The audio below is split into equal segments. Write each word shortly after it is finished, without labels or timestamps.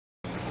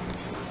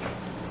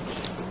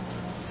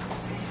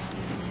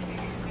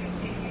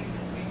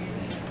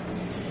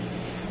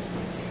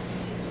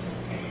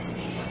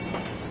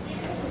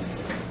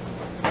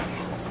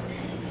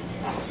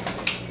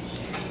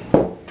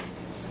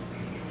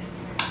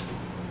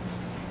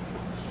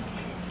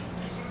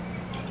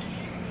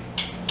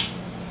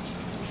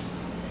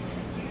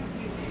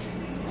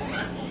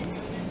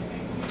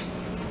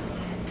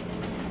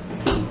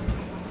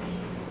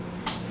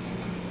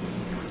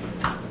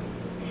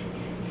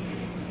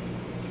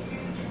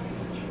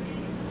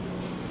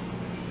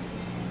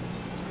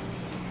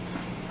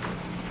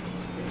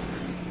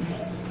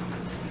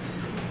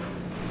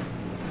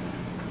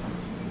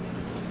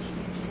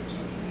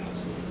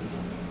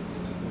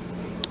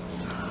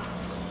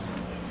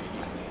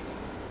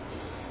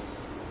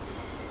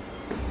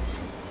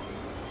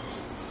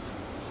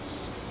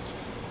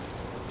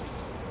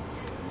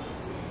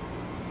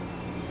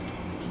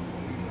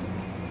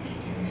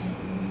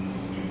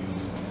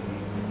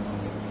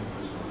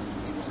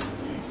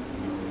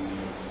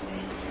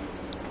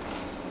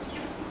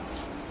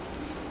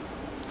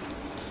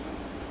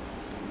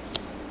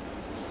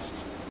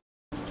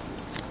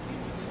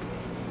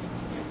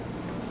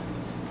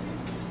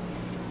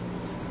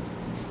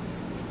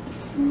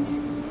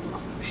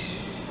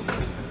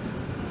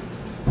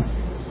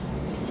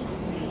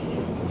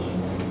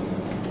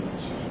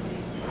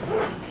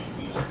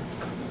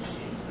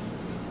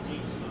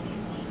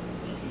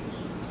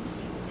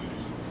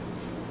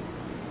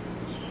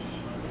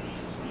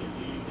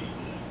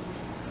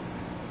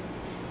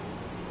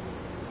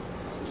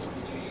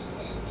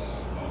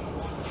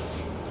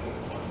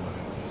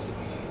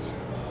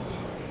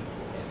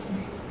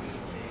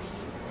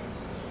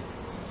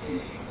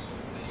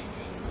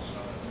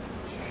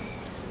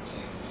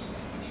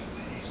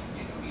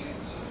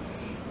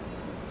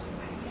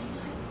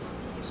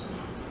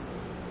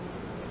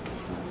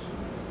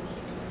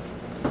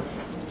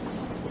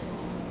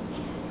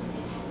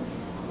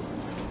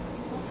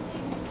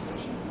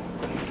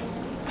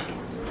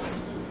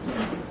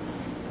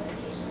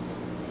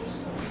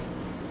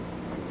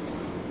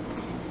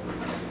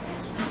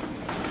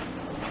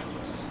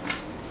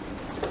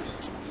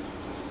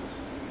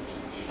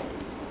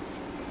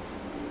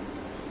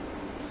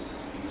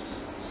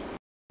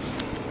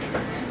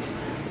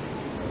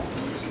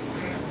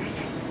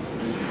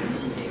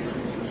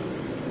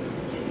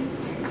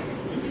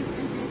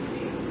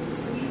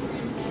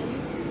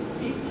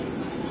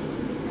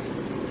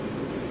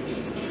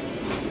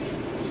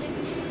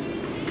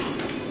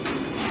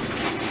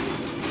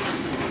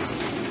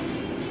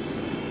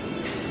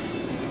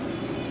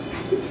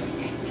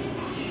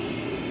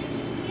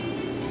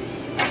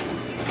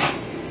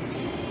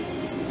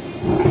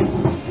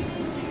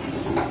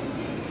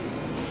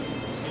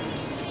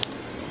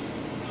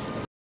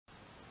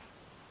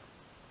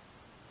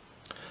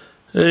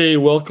Hey,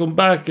 welcome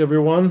back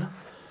everyone.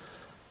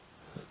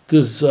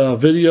 This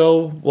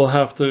video will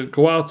have to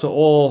go out to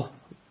all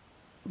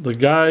the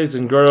guys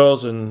and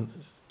girls and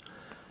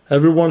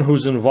everyone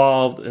who's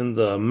involved in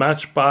the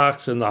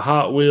Matchbox and the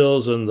Hot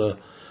Wheels and the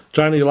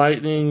Johnny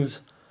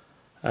Lightnings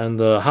and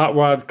the Hot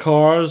Rod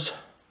cars.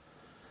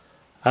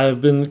 I've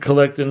been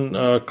collecting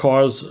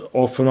cars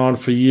off and on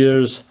for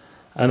years,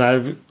 and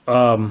I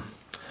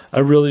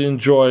really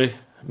enjoy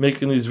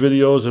making these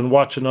videos and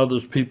watching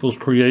other people's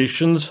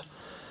creations.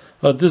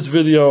 This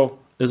video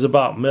is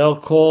about mail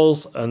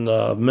calls and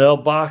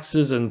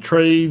mailboxes and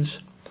trades.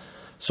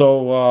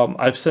 So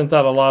I've sent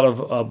out a lot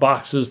of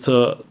boxes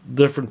to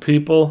different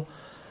people,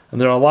 and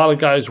there are a lot of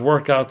guys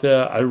work out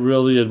there I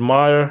really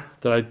admire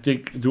that I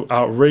think do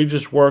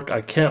outrageous work.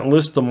 I can't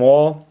list them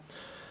all,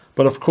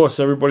 but of course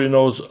everybody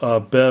knows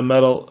Bare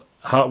Metal,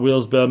 Hot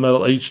Wheels, Bare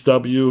Metal,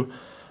 HW,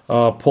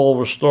 Paul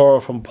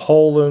Restorer from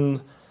Poland.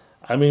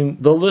 I mean,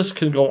 the list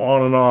can go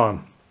on and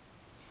on.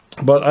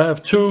 But I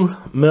have two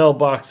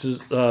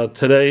mailboxes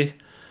today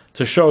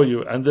to show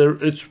you, and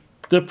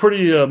they're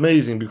pretty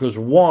amazing because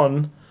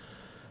one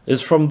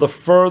is from the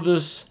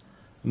furthest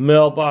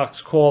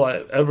mailbox call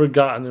I've ever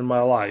gotten in my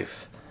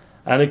life,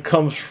 and it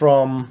comes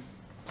from,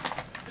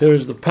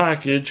 here's the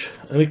package,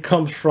 and it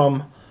comes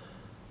from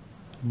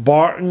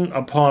Barton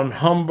upon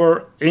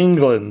Humber,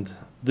 England,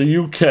 the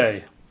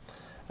UK,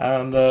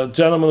 and the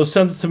gentleman who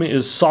sent it to me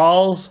is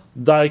Saul's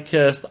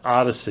Diecast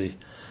Odyssey.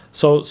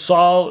 So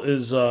Saul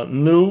is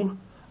new.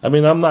 I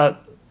mean, I'm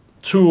not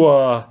too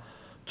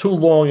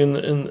long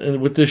in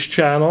with this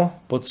channel,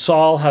 but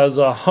Saul has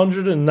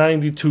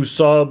 192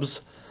 subs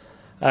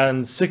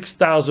and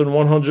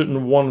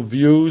 6,101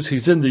 views.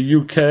 He's in the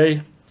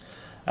UK,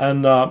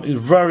 and he's a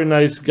very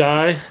nice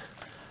guy.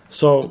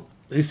 So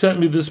he sent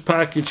me this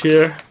package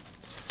here,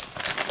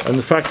 and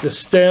in fact the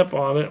stamp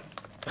on it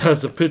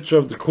has a picture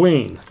of the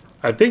Queen.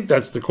 I think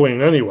that's the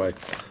Queen anyway.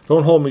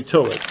 Don't hold me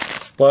to it.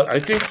 But I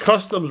think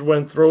customs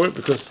went through it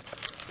because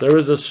there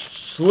is a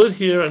slit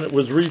here and it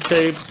was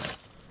retaped.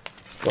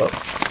 But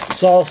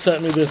Saul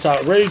sent me this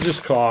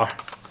outrageous car,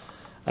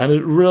 and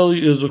it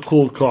really is a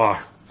cool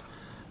car.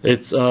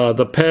 It's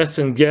the Pass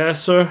and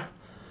Gasser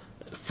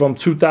from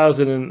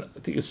 2000 I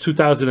think it's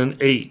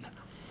 2008.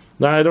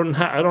 Now I don't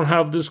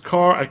have this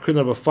car. I could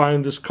never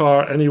find this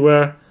car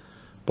anywhere,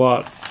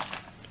 but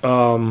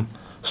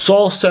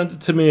Saul sent it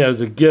to me as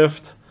a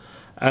gift.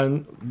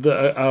 And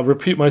I'll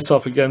repeat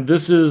myself again.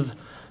 This is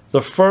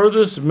the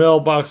furthest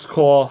mailbox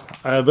call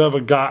I have ever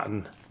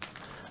gotten,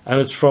 and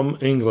it's from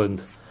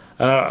England.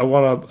 And I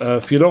want to,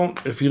 if you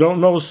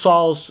don't know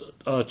Saul's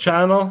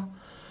channel,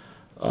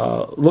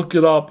 look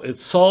it up.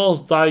 It's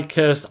Saul's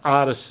Diecast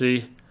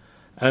Odyssey,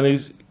 and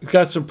he's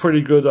got some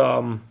pretty good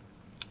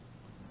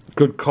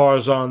good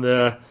cars on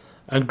there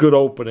and good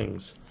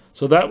openings.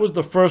 So that was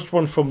the first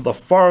one from the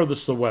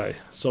farthest away.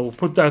 So we'll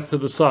put that to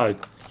the side.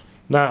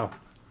 Now,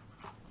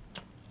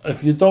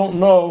 if you don't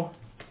know,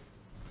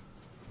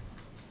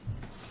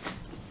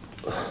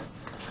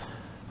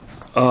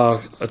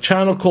 a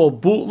channel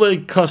called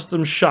Bootleg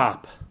Custom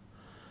Shop.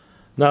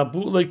 Now,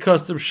 Bootleg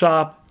Custom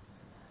Shop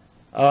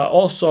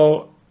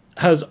also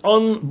has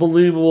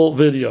unbelievable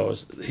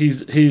videos.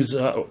 He's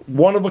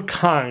one of a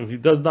kind. He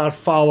does not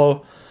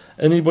follow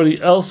anybody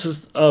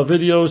else's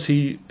videos.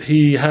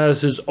 He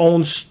has his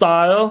own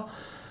style.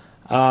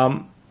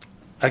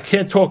 I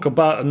can't talk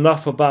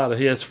enough about it.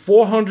 He has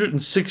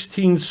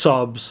 416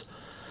 subs,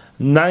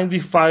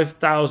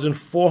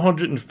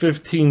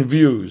 95,415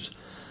 views.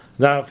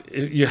 Now,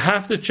 you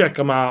have to check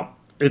him out.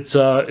 It's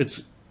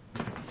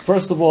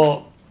first of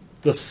all,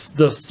 the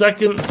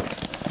second.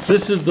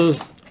 This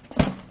is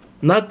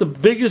not the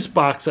biggest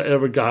box I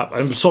ever got.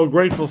 I'm so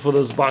grateful for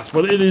this box,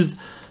 but it is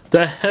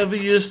the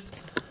heaviest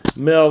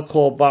mail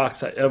call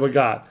box I ever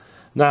got.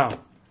 Now,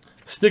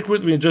 stick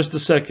with me just a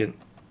second.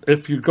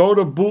 If you go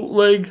to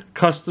Bootleg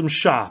Custom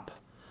Shop,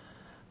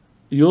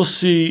 you'll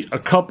see a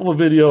couple of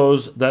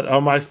videos that are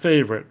my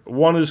favorite.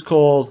 One is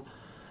called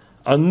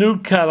A New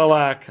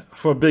Cadillac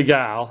for Big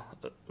Al.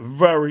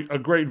 A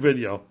great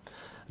video.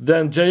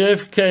 Then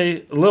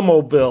JFK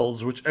Limo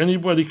Builds, which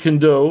anybody can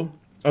do.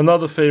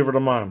 Another favorite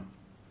of mine.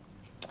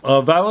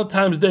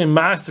 Valentine's Day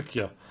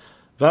Massacre.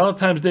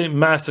 Valentine's Day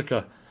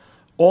Massacre.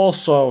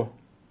 Also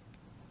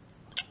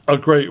a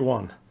great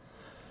one.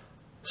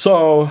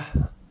 So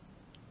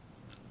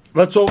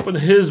let's open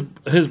his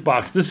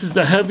box. This is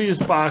the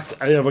heaviest box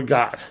I ever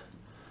got.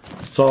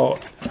 So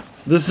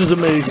this is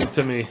amazing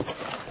to me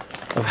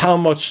of how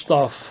much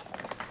stuff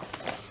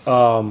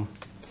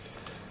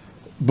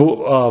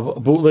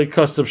Bootleg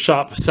Custom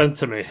Shop sent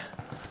to me.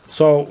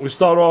 So we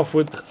start off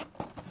with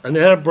an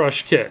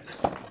airbrush kit.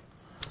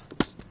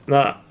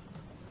 Now,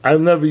 I've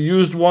never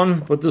used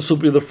one, but this will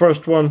be the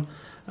first one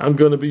I'm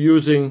going to be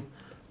using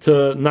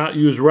to not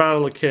use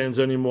rattler cans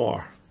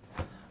anymore.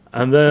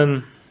 And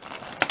then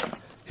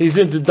he's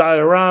into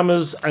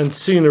dioramas and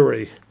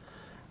scenery.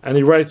 And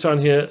he writes on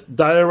here,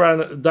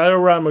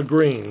 diorama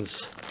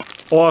greens.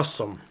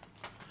 Awesome.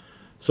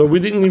 So we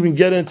didn't even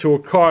get into a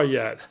car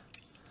yet.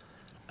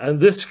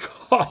 And this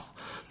car,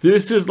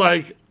 this is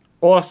like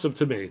awesome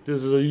to me.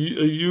 This is a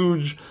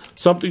huge,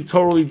 something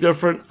totally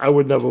different. I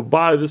would never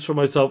buy this for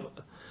myself.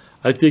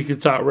 I think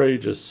it's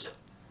outrageous.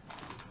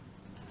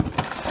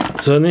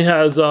 So then he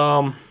has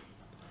a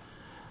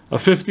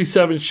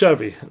 57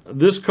 Chevy.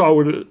 This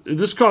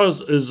car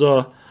is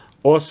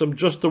awesome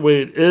just the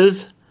way it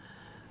is.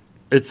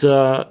 It's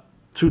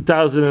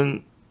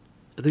 2000,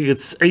 I think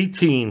it's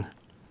 18.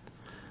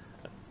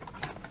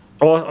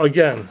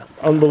 Again,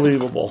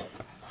 unbelievable.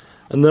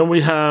 And then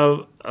we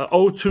have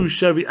a 02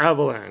 Chevy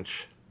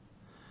Avalanche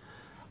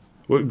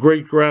with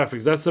great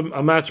graphics. That's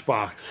a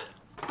Matchbox.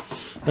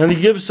 And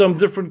he gives some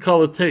different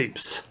color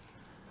tapes.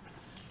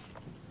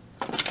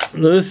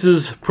 Now this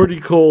is pretty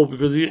cool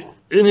because in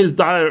his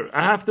I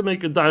have to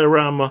make a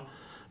diorama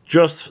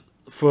just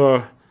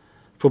for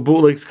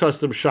Bootleg's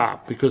Custom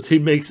Shop, because he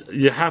makes,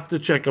 you have to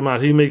check him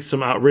out. He makes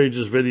some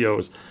outrageous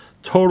videos.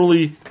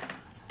 Totally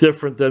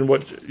different than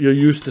what you're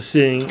used to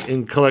seeing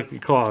in collecting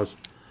cars.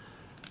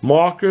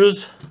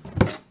 Markers.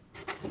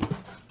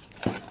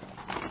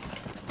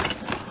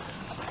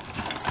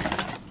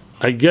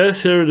 I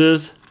guess here it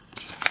is.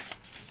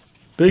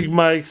 Big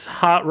Mike's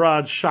Hot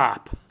Rod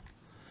Shop.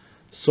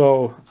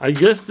 So I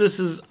guess this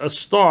is a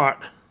start.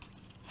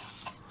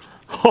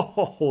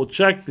 Oh,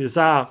 check this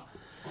out.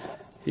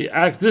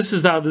 This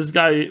is how this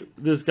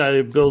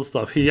guy builds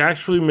stuff. He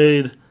actually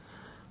made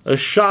a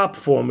shop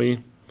for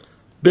me.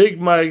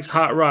 Big Mike's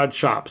Hot Rod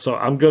Shop. So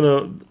I'm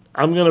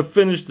gonna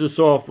finish this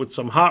off with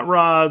some hot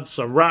rods,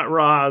 some rat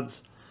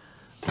rods.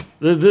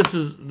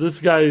 This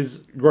guy's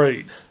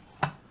great.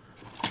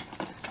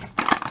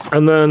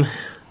 And then,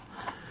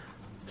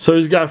 so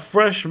he's got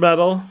fresh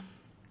metal.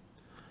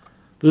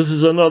 This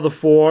is another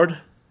Ford.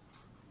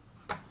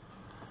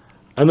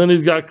 And then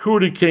he's got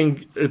Cuda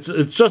King. It's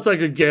just like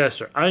a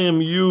gasser. I am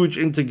huge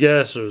into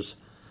gassers.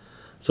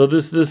 So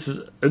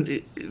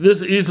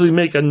this easily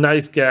make a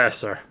nice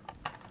gasser.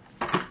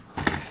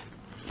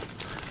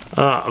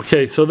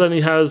 Okay, so then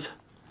he has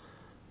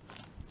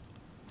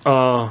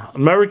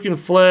American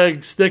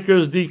flag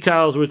stickers,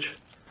 decals, which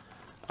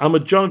I'm a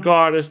junk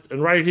artist,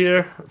 and right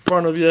here in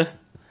front of you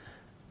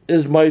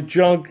is my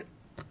junk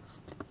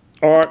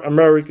art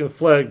American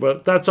flag,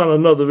 but that's on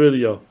another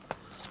video.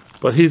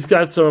 But he's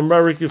got some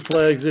American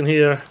flags in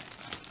here.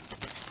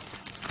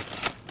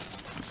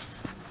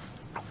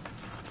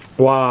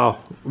 Wow,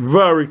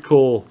 very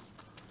cool.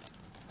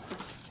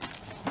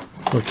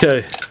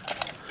 Okay,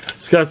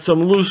 he's got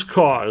some loose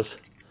cars.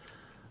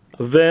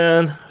 A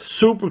van,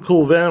 super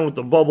cool van with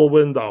the bubble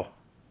window.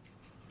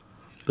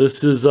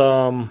 This is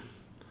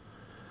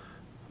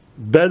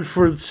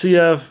Bedford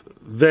CF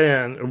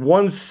van,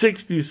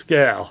 160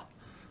 scale.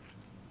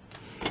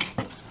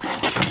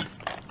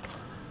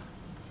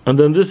 And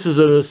then this is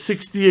a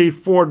 68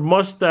 Ford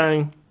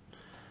Mustang.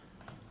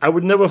 I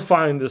would never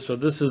find this one.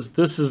 This is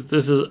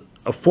a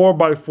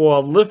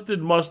 4x4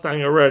 lifted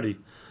Mustang already.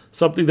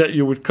 Something that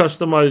you would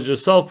customize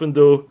yourself and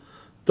do,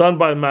 done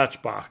by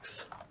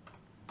Matchbox.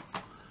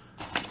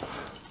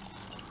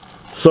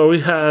 So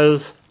he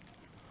has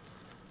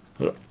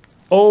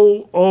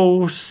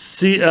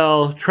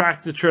OOCL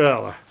tractor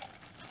trailer.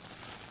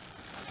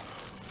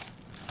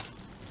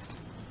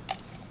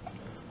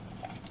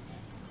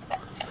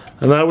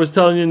 And I was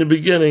telling you in the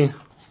beginning,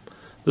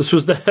 this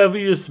was the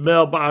heaviest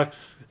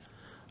mailbox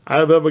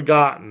I've ever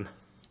gotten.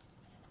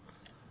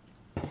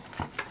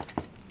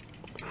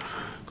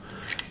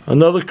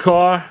 Another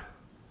car,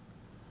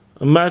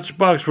 a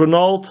Matchbox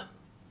Renault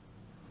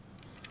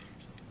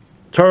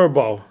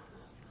Turbo.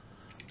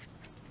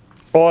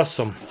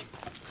 Awesome.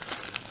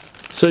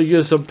 So you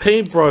get some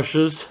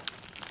paintbrushes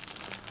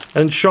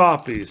and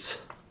Sharpies.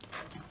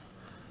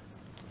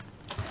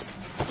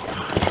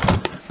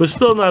 We're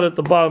still not at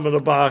the bottom of the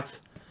box.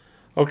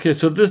 Okay,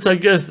 so this, I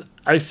guess,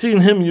 I've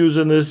seen him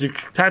using this. You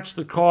attach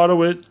the car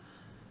to it,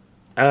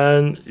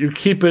 and you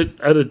keep it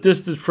at a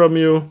distance from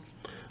you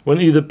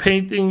when either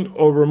painting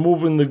or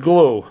removing the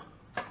glue.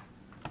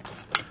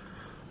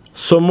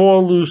 Some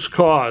more loose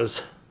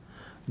cars.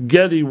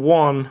 Getty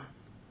 1.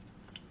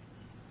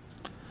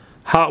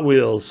 Hot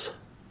Wheels.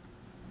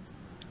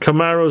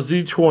 Camaro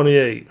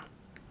Z28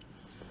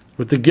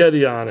 with the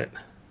Getty on it.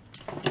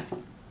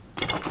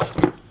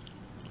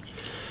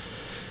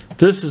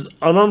 This is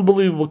an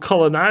unbelievable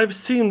color. Now, I've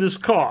seen this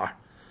car,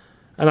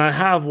 and I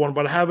have one,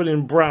 but I have it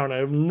in brown.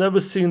 I've never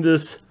seen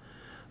this.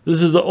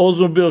 This is the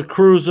Oldsmobile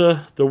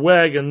Cruiser, the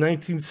wagon,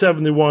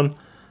 1971.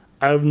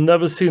 I've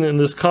never seen it in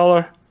this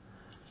color.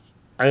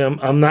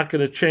 I'm not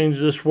going to change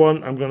this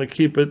one. I'm going to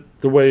keep it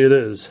the way it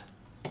is.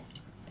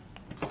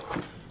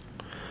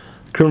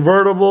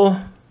 Convertible.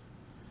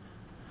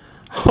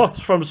 Oh,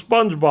 it's from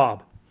SpongeBob.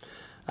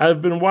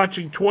 I've been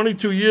watching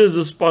 22 years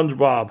of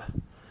SpongeBob,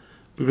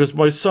 because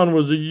my son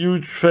was a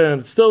huge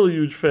fan, still a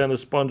huge fan of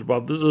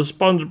SpongeBob. This is a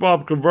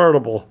SpongeBob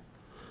convertible.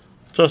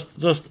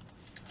 Just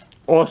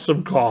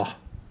awesome car.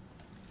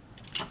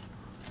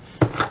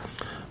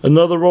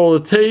 Another roll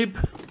of tape.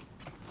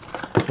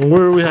 And what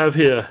do we have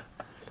here?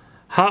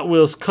 Hot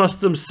Wheels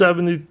Custom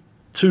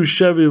 72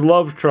 Chevy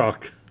Love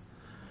Truck.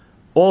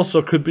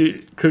 Also could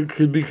be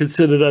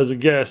considered as a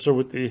gasser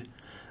with the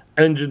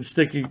engine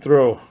sticking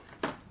through.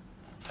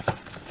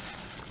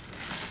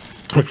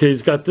 Okay,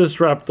 he's got this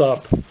wrapped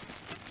up.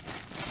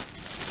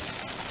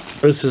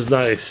 This is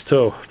nice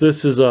too.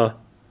 This is a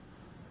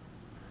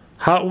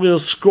Hot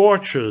Wheels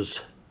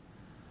Scorchers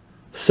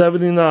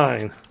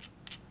 79.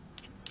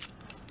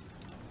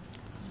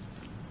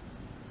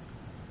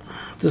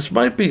 This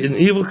might be an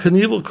Evel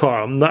Knievel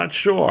car. I'm not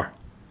sure.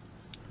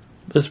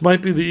 This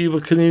might be the Evel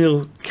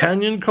Knievel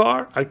Canyon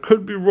car. I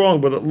could be wrong,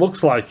 but it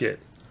looks like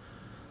it.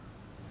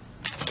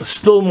 There's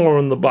still more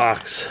in the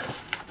box.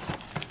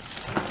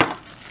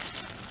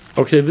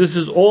 Okay, this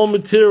is all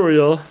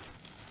material.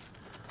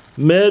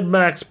 Mad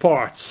Max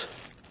parts.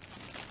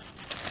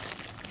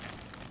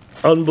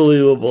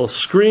 Unbelievable.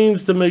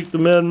 Screens to make the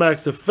Mad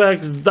Max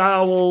effects.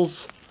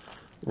 Dowels.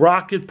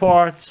 Rocket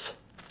parts.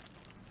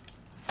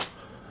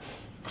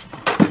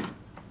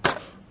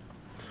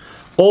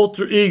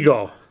 Alter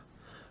Ego.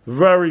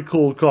 Very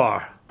cool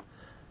car.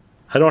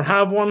 I don't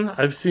have one.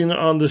 I've seen it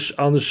on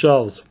the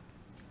shelves.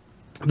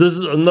 This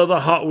is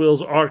another Hot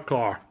Wheels art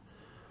car.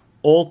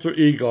 Alter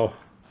Ego.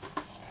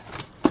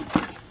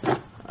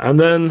 And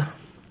then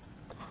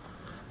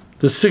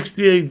the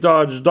 68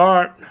 Dodge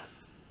Dart,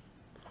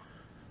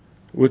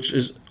 which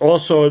is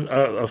also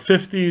a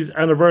 50s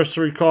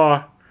anniversary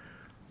car.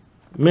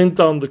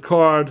 Mint on the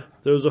card.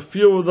 There's a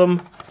few of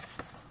them.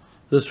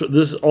 This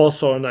is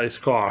also a nice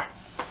car.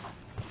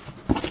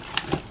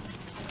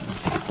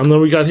 And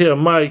then we got here,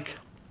 Mike.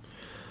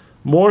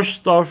 More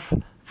stuff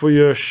for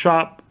your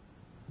shop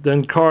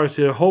than cars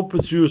here. Hope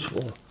it's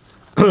useful.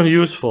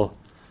 Useful.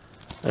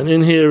 And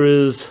in here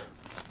is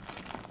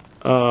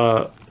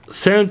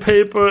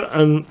sandpaper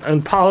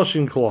and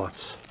polishing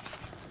cloths.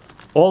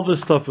 All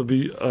this stuff will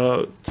be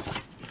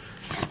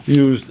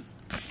used.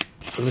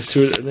 Let me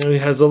see what, and then he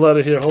has a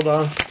letter here. Hold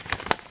on.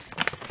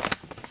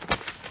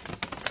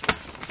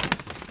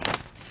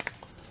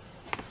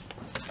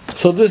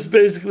 So this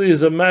basically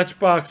is a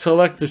Matchbox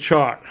selector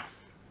chart,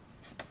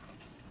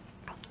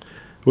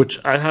 which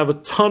I have a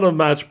ton of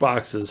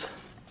Matchboxes.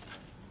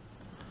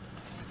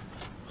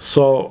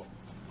 So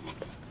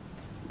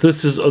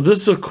this is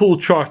a cool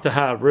chart to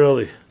have,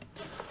 really.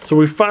 So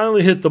we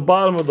finally hit the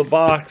bottom of the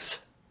box,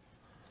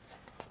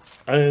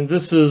 and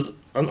this is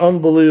an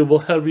unbelievable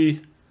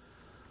heavy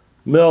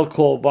mail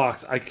call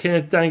box. I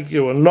can't thank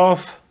you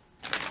enough.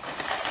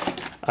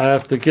 I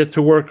have to get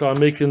to work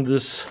on making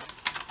this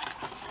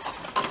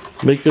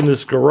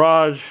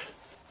garage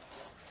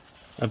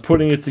and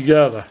putting it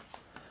together.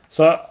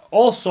 So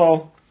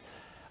also,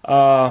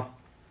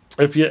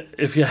 if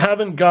you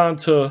haven't gone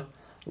to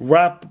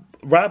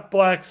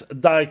Matchbox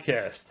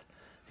Diecast,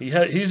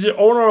 he's the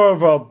owner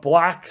of a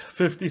black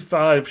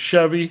 55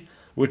 Chevy,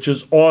 which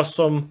is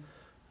awesome.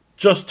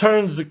 Just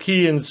turns the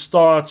key and it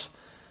starts.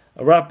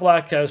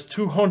 Matchbox has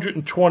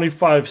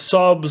 225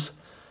 subs,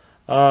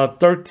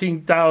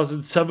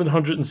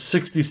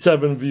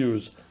 13,767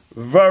 views.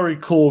 Very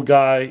cool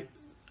guy.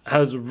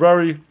 Has a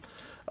very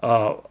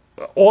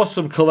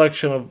awesome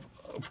collection of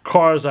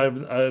cars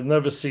I've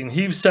never seen.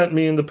 He's sent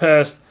me in the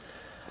past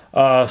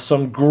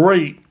some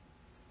great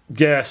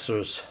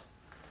gassers.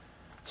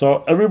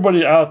 So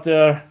everybody out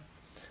there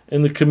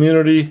in the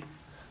community,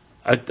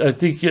 I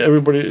think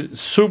everybody,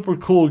 super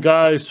cool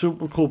guys,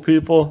 super cool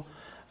people.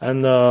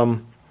 And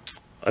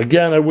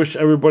again, I wish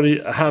everybody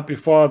a happy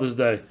Father's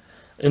Day.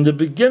 In the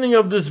beginning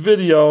of this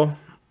video,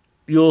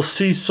 you'll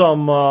see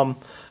some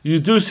you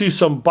do see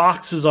some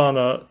boxes on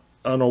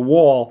a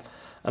wall,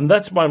 and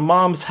that's my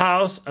mom's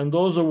house, and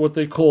those are what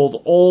they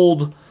called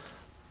old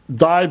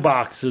die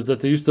boxes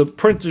that they used to,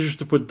 printers used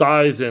to put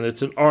dies in.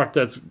 It's an art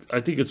that's, I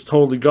think it's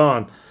totally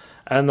gone.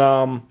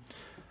 And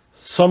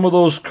some of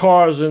those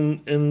cars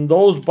in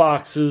those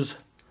boxes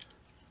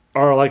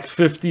are like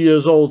 50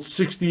 years old,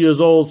 60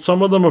 years old.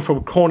 Some of them are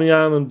from Coney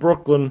Island,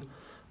 Brooklyn,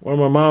 where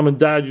my mom and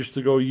dad used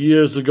to go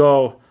years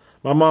ago.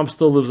 My mom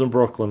still lives in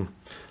Brooklyn.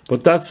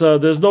 But that's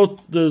there's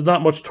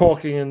not much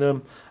talking in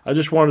them. I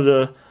just wanted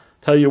to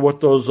tell you what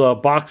those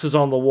boxes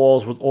on the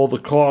walls with all the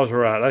cars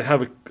are at.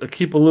 I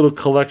keep a little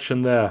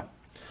collection there.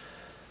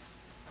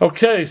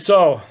 Okay,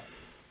 so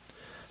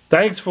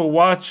thanks for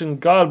watching.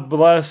 God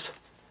bless.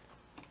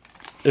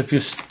 If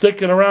you're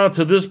sticking around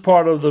to this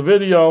part of the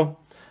video,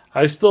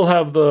 I still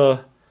have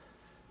the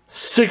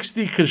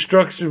 60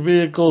 construction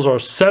vehicles or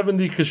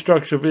 70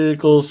 construction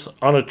vehicles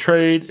on a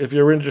trade if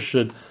you're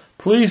interested.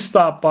 Please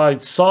stop by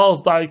Saul's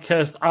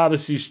Diecast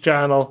Odyssey's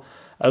channel,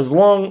 as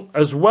well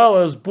as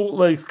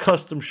Bootleg's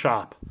Custom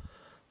Shop.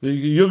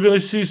 You're going to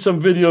see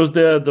some videos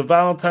there. The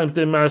Valentine's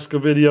Day Massacre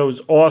video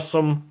is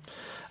awesome.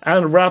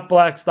 And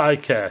Matchbox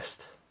Diecast.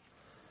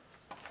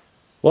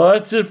 Well,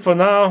 that's it for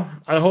now.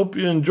 I hope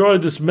you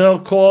enjoyed this mail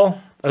call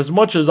as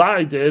much as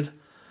I did.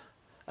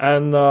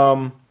 And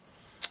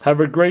have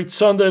a great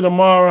Sunday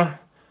tomorrow.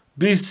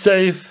 Be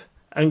safe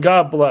and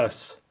God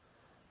bless.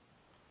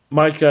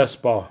 Mike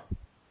Espo.